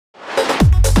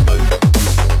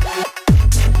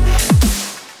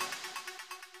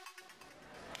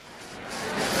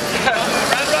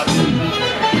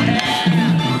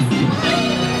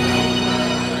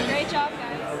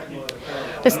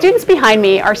The students behind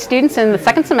me are students in the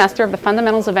second semester of the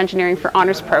Fundamentals of Engineering for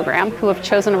Honors program who have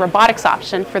chosen a robotics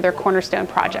option for their cornerstone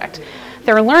project.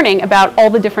 They're learning about all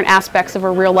the different aspects of a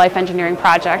real-life engineering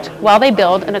project while they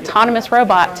build an autonomous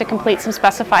robot to complete some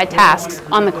specified tasks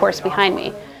on the course behind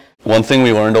me. One thing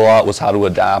we learned a lot was how to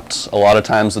adapt. A lot of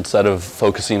times, instead of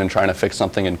focusing and trying to fix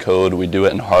something in code, we do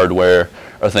it in hardware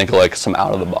or think of like some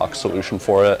out-of-the-box solution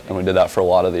for it, and we did that for a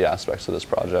lot of the aspects of this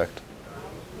project.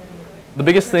 The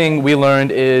biggest thing we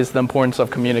learned is the importance of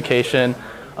communication.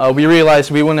 We realized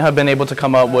we wouldn't have been able to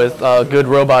come up with a good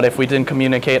robot if we didn't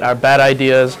communicate our bad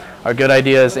ideas, our good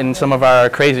ideas, and some of our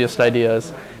craziest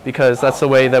ideas, because that's the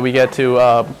way that we get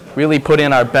to really put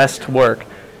in our best work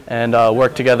and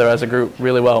work together as a group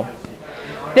really well.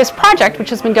 This project, which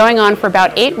has been going on for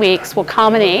about 8 weeks, will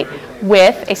culminate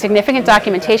with a significant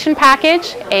documentation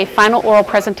package, a final oral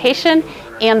presentation,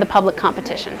 and the public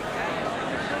competition.